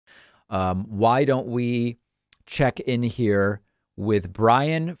Why don't we check in here with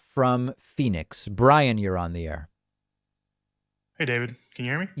Brian from Phoenix? Brian, you're on the air. Hey, David, can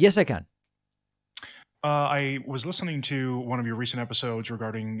you hear me? Yes, I can. I was listening to one of your recent episodes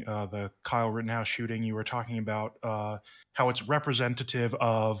regarding the Kyle Rittenhouse shooting. You were talking about how it's representative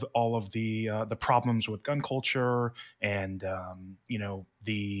of all of the problems with gun culture, and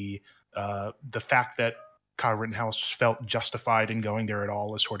the fact that Kyle Rittenhouse felt justified in going there at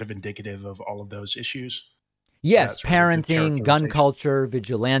all is sort of indicative of all of those issues. Yes, That sort of a good parenting, gun characterization. culture,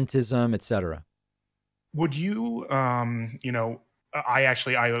 vigilantism, etc. Would you, I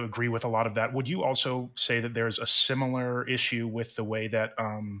agree with a lot of that. Would you also say that there's a similar issue with the way that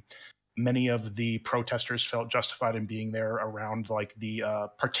many of the protesters felt justified in being there around like the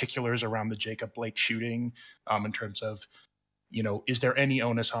particulars around the Jacob Blake shooting, in terms of, is there any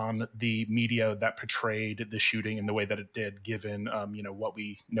onus on the media that portrayed the shooting in the way that it did, given, what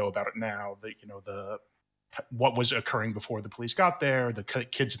we know about it now, what was occurring before the police got there, the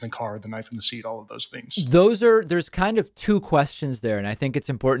kids in the car, the knife in the seat, all of those things? There's kind of two questions there, and I think it's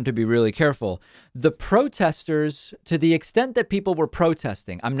important to be really careful. The protesters, to the extent that people were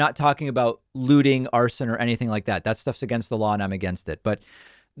protesting, I'm not talking about looting, arson, or anything like that. That stuff's against the law and I'm against it. But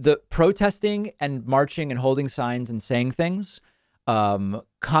the protesting and marching and holding signs and saying things,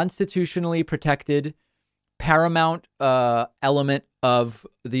 constitutionally protected, paramount element of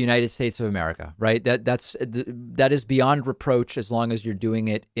the United States of America, right? That is beyond reproach as long as you're doing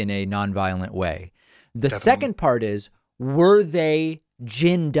it in a nonviolent way. The Definitely. second part is, were they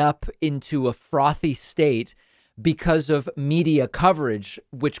ginned up into a frothy state because of media coverage,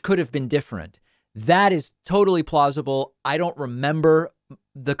 which could have been different? That is totally plausible. I don't remember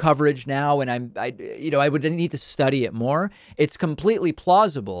the coverage now, and I would need to study it more. It's completely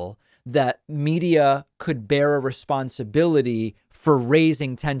plausible that media could bear a responsibility for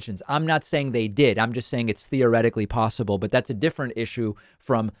raising tensions. I'm not saying they did. I'm just saying it's theoretically possible, but that's a different issue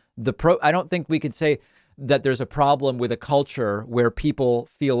from I don't think we could say that there's a problem with a culture where people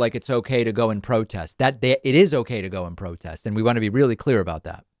feel like it's okay to go and protest. It is okay to go and protest, and we want to be really clear about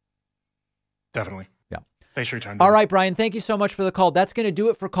that. Definitely. Yeah. Thanks for your time. All right, Brian, thank you so much for the call. That's going to do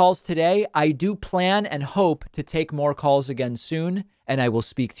it for calls today. I do plan and hope to take more calls again soon, and I will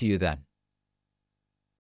speak to you then.